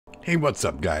Hey, what's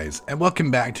up, guys? And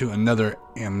welcome back to another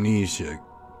Amnesia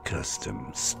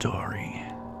custom story.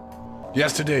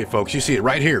 Yes, today, folks, you see it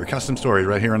right here. Custom stories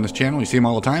right here on this channel. You see them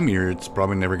all the time here. It's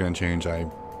probably never going to change. I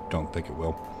don't think it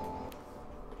will.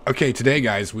 Okay, today,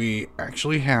 guys, we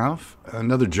actually have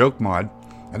another joke mod.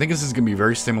 I think this is going to be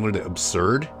very similar to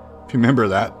Absurd. If you remember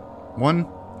that one.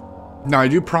 Now, I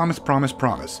do promise.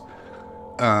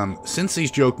 Since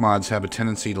these joke mods have a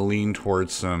tendency to lean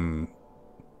towards some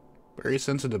very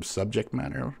sensitive subject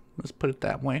matter, let's put it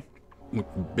that way.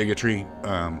 Bigotry,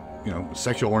 you know,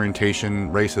 sexual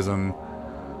orientation, racism,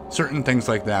 certain things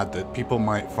like that that people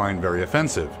might find very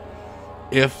offensive.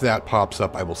 If that pops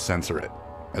up, I will censor it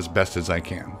as best as I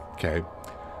can, okay?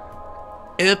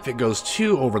 If it goes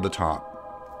too over the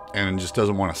top and just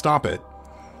doesn't want to stop it,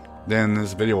 then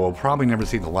this video will probably never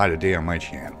see the light of day on my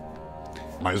channel.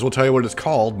 Might as well tell you what it's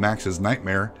called, Max's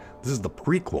Nightmare. This is the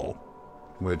prequel,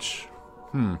 which,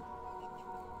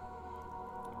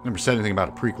 never said anything about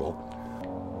a prequel.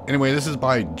 Anyway, this is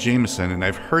by Jameson, and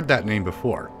I've heard that name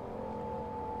before.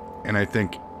 And I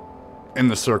think in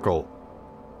the circle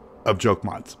of joke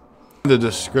mods. The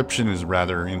description is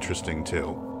rather interesting,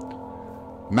 too.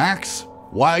 Max,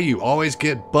 why you always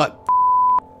get butt?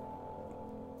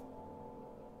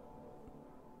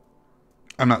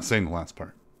 I'm not saying the last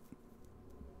part.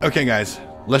 Okay, guys,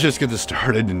 let's just get this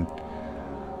started and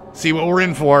see what we're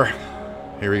in for.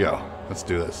 Here we go. Let's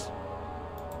do this.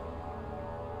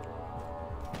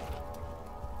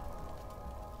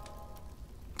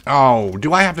 Oh,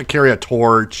 do I have to carry a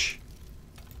torch?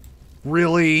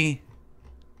 Really?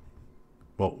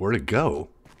 Well, where'd it go?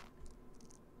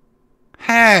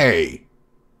 Hey!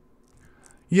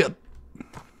 Yep.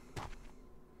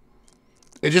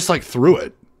 It just like threw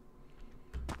it.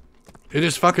 It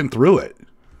just fucking threw it.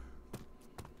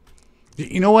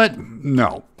 You know what?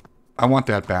 No. I want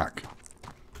that back.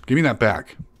 Give me that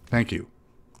back. Thank you.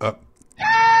 Up.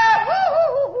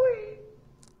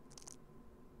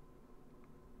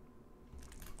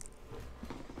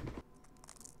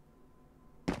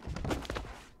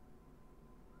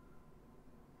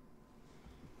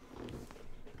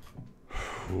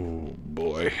 Oh,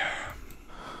 boy.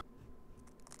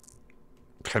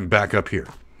 I'm back up here.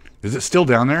 Is it still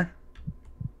down there?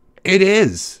 It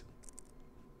is.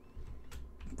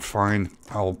 Fine.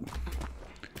 I'll...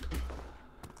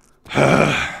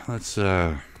 let's,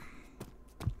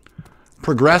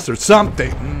 progress or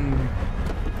something.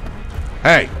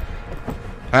 Hey.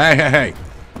 Hey.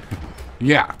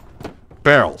 Yeah.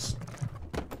 Barrels.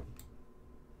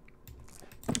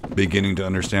 Beginning to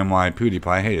understand why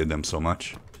PewDiePie hated them so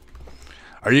much.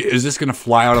 Is this gonna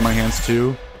fly out of my hands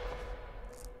too?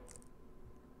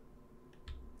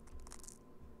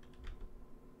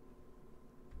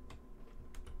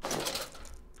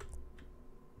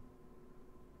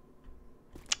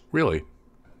 Really?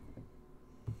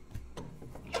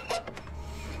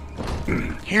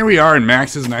 Here we are in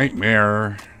Max's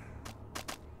Nightmare.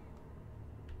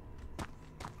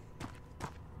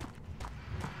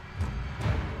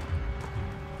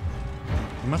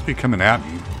 He must be coming at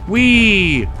me.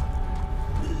 Whee!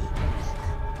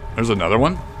 There's another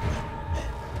one.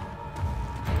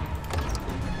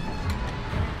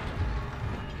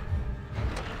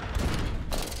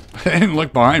 I didn't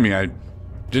look behind me. I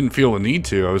didn't feel the need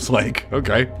to. I was like,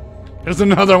 okay, there's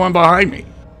another one behind me.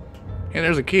 Hey,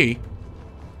 there's a key.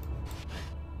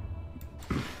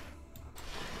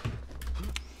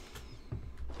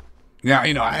 Now,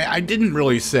 you know, I didn't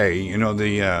really say, you know,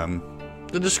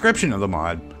 the description of the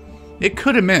mod. It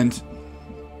could have meant,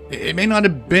 it may not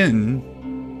have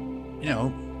been, you know,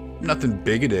 nothing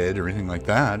bigoted or anything like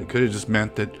that. It could have just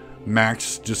meant that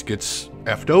Max just gets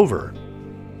effed over.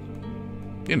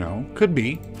 You know, could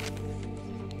be.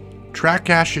 Track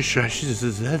ashes.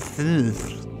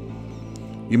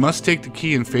 You must take the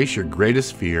key and face your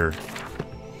greatest fear.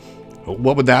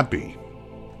 What would that be?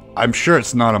 I'm sure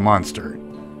it's not a monster.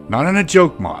 Not in a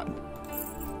joke mod.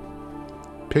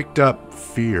 Picked up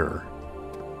fear.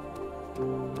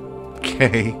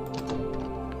 Okay.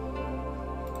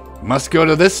 Must go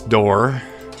to this door.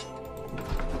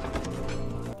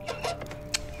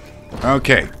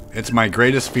 Okay, it's my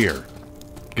greatest fear.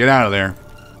 Get out of there.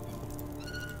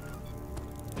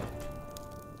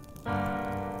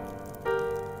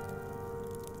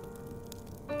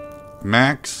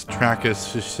 Max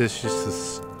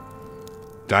Trachis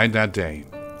died that day.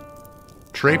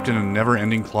 Trapped in a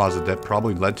never-ending closet that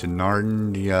probably led to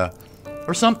Narnia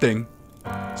or something.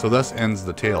 So thus ends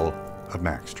the tale of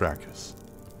Max Trachis.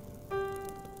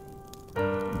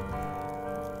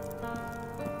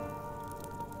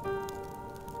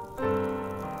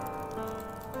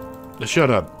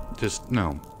 Shut up. Just,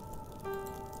 no.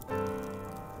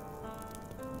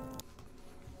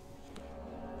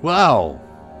 Well,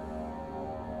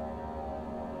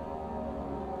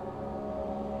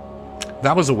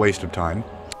 that was a waste of time.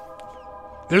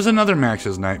 There's another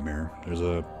Max's Nightmare. There's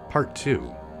a part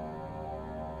 2.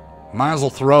 Might as well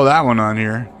throw that one on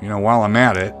here, you know, while I'm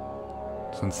at it.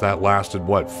 Since that lasted,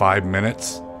 what, 5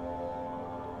 minutes?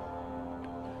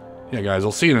 Yeah, guys,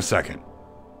 I'll see you in a second.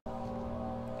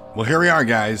 Well, here we are,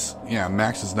 guys. Yeah,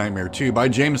 Max's Nightmare 2 by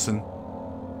Jameson.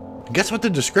 Guess what the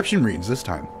description reads this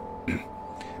time?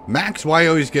 Max, why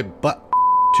always get butt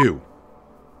 2?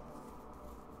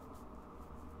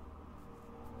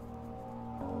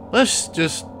 Let's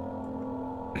just...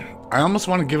 I almost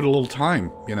want to give it a little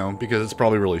time, you know, because it's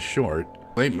probably really short.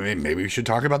 Maybe we should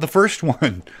talk about the first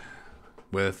one.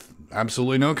 With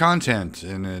absolutely no content,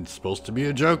 and it's supposed to be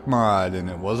a joke mod, and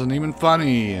it wasn't even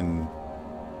funny, and...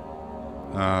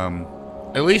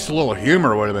 at least a little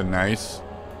humor would have been nice.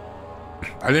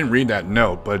 I didn't read that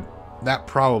note, but that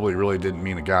probably really didn't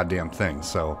mean a goddamn thing,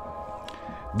 so...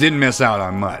 Didn't miss out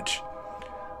on much.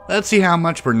 Let's see how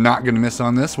much we're not going to miss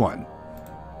on this one.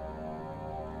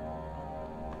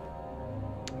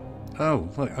 Oh,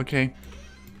 look, okay.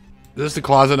 This is the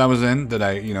closet I was in that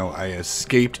I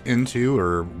escaped into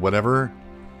or whatever.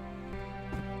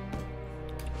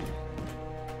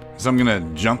 So I'm gonna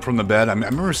jump from the bed. I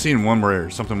remember seeing one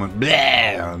where something went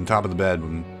bleh on top of the bed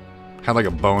and had like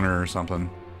a boner or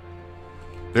something.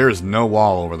 There is no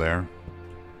wall over there.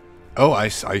 Oh, I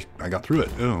got through it.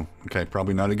 Oh, okay,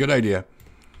 probably not a good idea.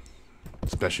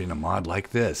 Especially in a mod like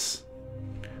this.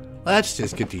 Let's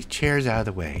just get these chairs out of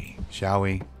the way, shall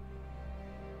we?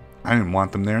 I didn't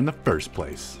want them there in the first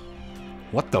place.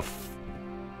 What the f...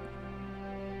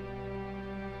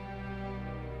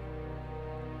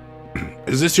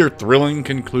 Is this your thrilling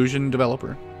conclusion,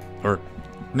 developer? Or...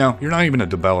 No, you're not even a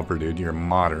developer, dude. You're a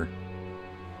modder.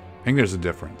 I think there's a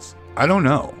difference. I don't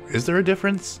know. Is there a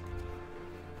difference?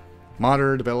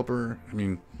 Modder, developer? I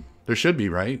mean, there should be,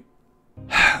 right?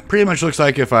 Pretty much looks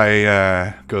like if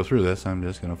I go through this, I'm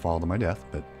just going to fall to my death.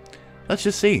 But let's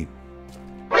just see.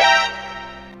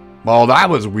 Well, that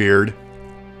was weird.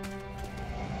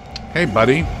 Hey,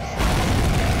 buddy.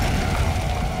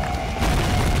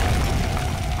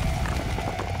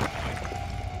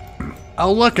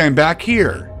 Oh, look, I'm back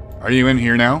here. Are you in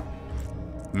here now?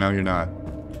 No, you're not.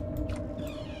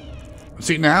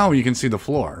 See, now you can see the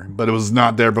floor, but it was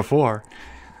not there before.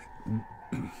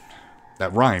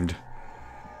 That rhymed.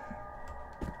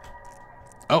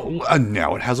 Oh,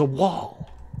 now it has a wall.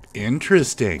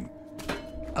 Interesting.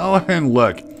 Oh, and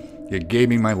look. You gave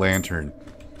me my lantern.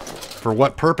 For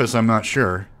what purpose, I'm not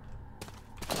sure.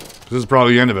 This is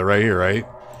probably the end of it right here, right?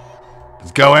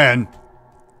 Let's go in.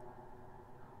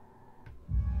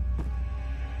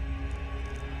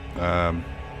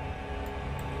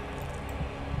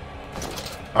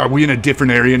 Are we in a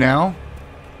different area now?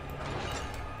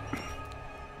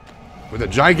 With a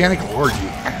gigantic orgy.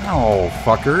 Ow,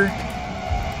 fucker.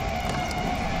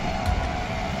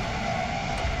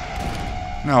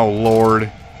 Oh,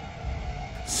 Lord.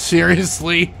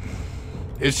 Seriously?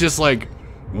 It's just like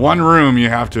one room you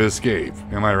have to escape.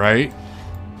 Am I right?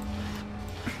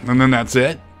 And then that's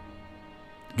it?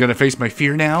 Gonna face my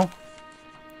fear now?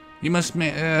 You must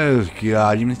oh,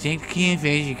 God. You must take the key and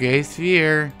face your greatest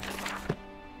fear.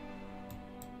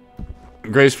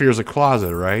 Greatest fear is a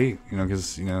closet, right? You know,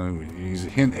 because, you know, he's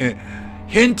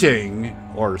hinting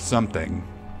or something.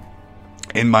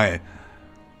 In my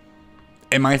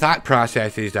thought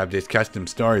processes of this custom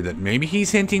story that maybe he's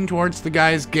hinting towards the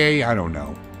guy's gay. I don't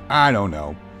know. I don't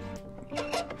know.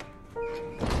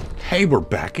 Hey, we're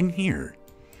back in here.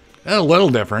 A little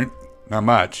different. Not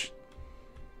much.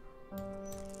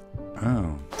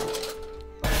 Oh.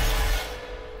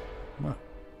 What?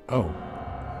 Oh.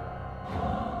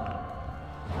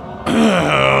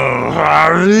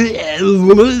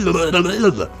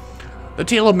 The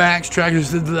tale of Max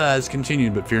Trackers has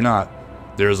continued, but fear not.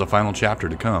 There is a final chapter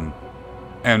to come.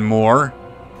 And more?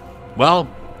 Well,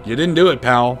 you didn't do it,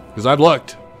 pal, because I've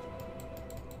looked.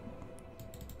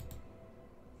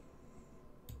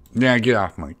 Yeah, get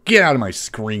out of my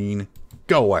screen.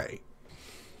 Go away.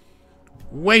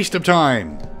 Waste of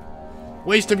time.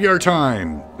 Waste of your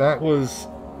time. That was...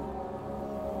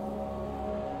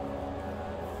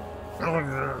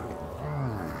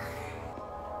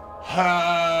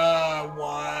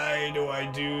 Why do I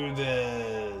do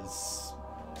this?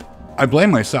 I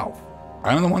blame myself.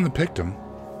 I'm the one that picked him.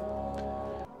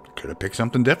 Could have picked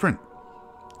something different.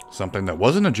 Something that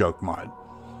wasn't a joke mod.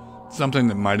 Something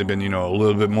that might have been, you know, a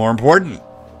little bit more important.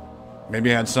 Maybe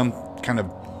it had some kind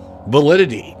of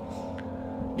validity.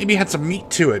 Maybe it had some meat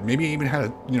to it. Maybe it even had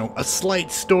a, you know, a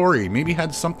slight story. Maybe it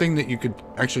had something that you could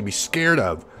actually be scared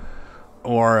of.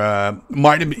 or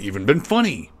might have even been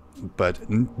funny. But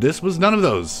this was none of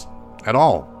those at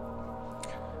all.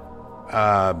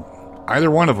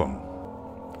 Either one of them.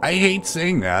 I hate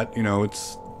saying that, you know,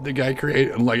 it's the guy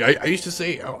created, like I used to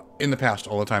say in the past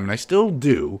all the time, and I still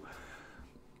do.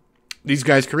 These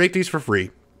guys create these for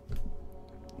free.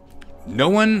 No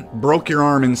one broke your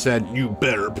arm and said, you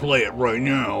better play it right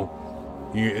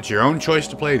now. It's your own choice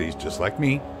to play these, just like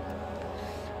me.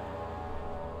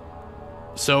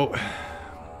 So,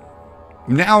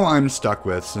 now I'm stuck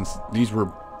with, since these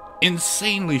were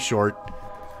insanely short,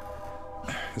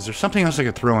 is there something else I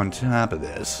could throw on top of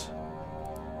this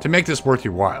to make this worth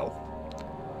your while?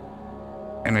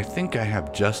 And I think I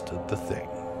have just the thing.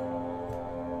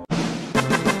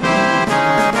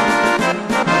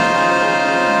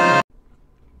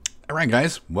 Alright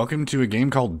guys, welcome to a game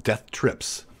called Death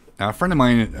Trips. Now a friend of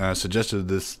mine suggested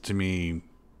this to me,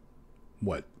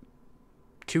 what,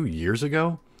 2 years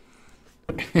ago?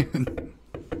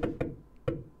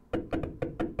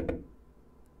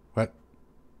 What?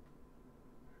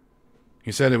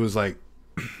 He said it was like,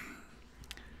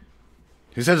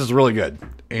 he said it's really good,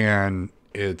 and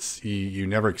it's, you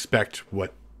never expect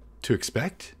what to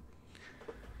expect.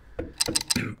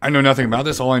 I know nothing about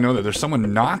this, all I know that there's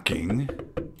someone knocking.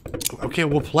 Okay,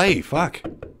 we'll play, fuck.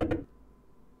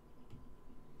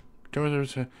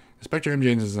 Inspector M.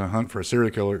 James is on a hunt for a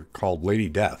serial killer called Lady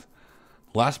Death.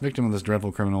 The last victim of this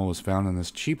dreadful criminal was found in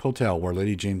this cheap hotel where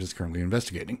Lady James is currently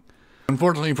investigating.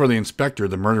 Unfortunately for the inspector,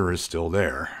 the murderer is still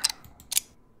there.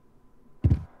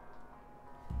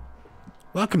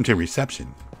 Welcome to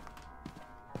reception.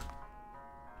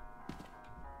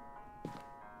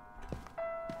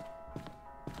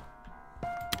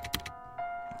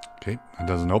 Okay, it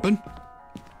doesn't open.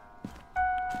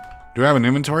 Do I have an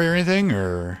inventory or anything,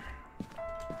 or?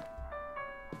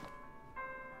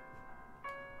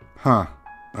 Huh.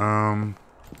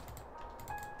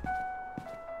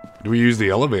 Do we use the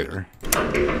elevator?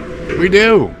 We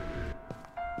do!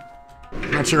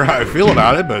 Not sure how I feel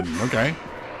about it, but okay.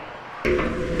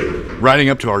 Riding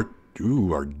up to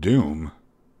our doom.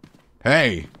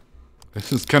 Hey!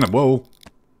 This is kind of, whoa.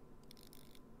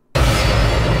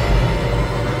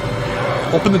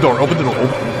 Open the door, open the door.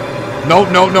 No,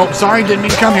 no, no, sorry, didn't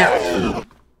mean to come here.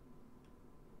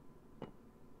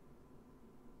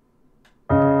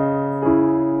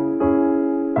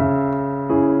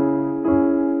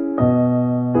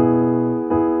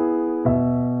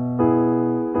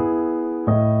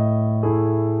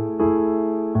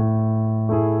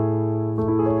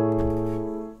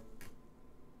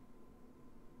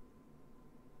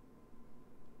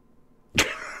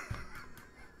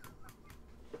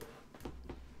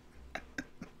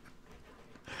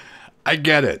 I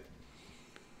get it.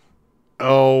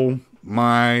 Oh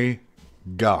my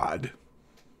God.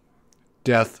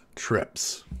 Death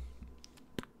Trips.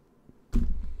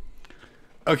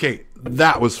 Okay,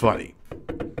 that was funny.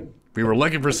 We were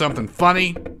looking for something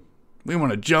funny. We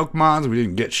want to joke mods. We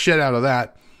didn't get shit out of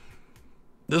that.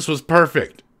 This was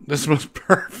perfect. This was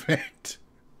perfect.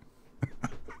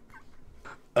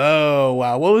 Oh,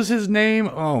 wow. What was his name?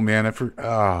 Oh, man. I forgot.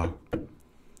 Oh.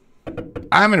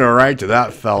 I'm going to write to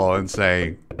that fellow and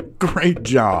say, great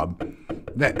job.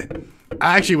 That,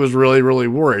 I actually was really, really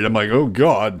worried. I'm like, oh,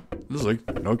 God. This is like,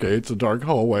 okay, it's a dark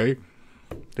hallway.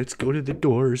 Let's go to the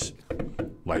doors.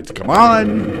 Lights come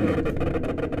on.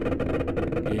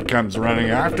 He comes running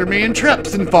after me and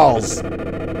trips and falls.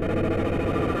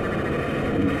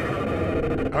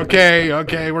 Okay,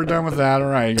 okay, we're done with that. All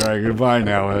right, goodbye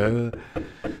now.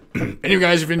 Anyway,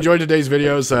 guys, if you enjoyed today's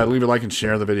videos, leave a like and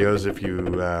share the videos if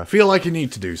you feel like you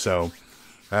need to do so.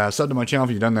 Sub to my channel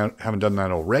if you haven't done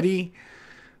that already.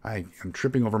 I am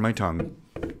tripping over my tongue.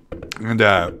 And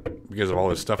because of all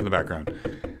this stuff in the background.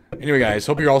 Anyway, guys,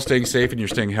 hope you're all staying safe and you're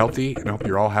staying healthy. And I hope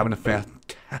you're all having a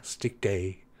fantastic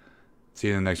day. See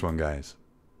you in the next one, guys.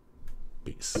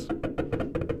 Peace.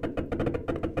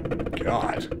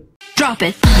 God. Drop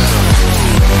it.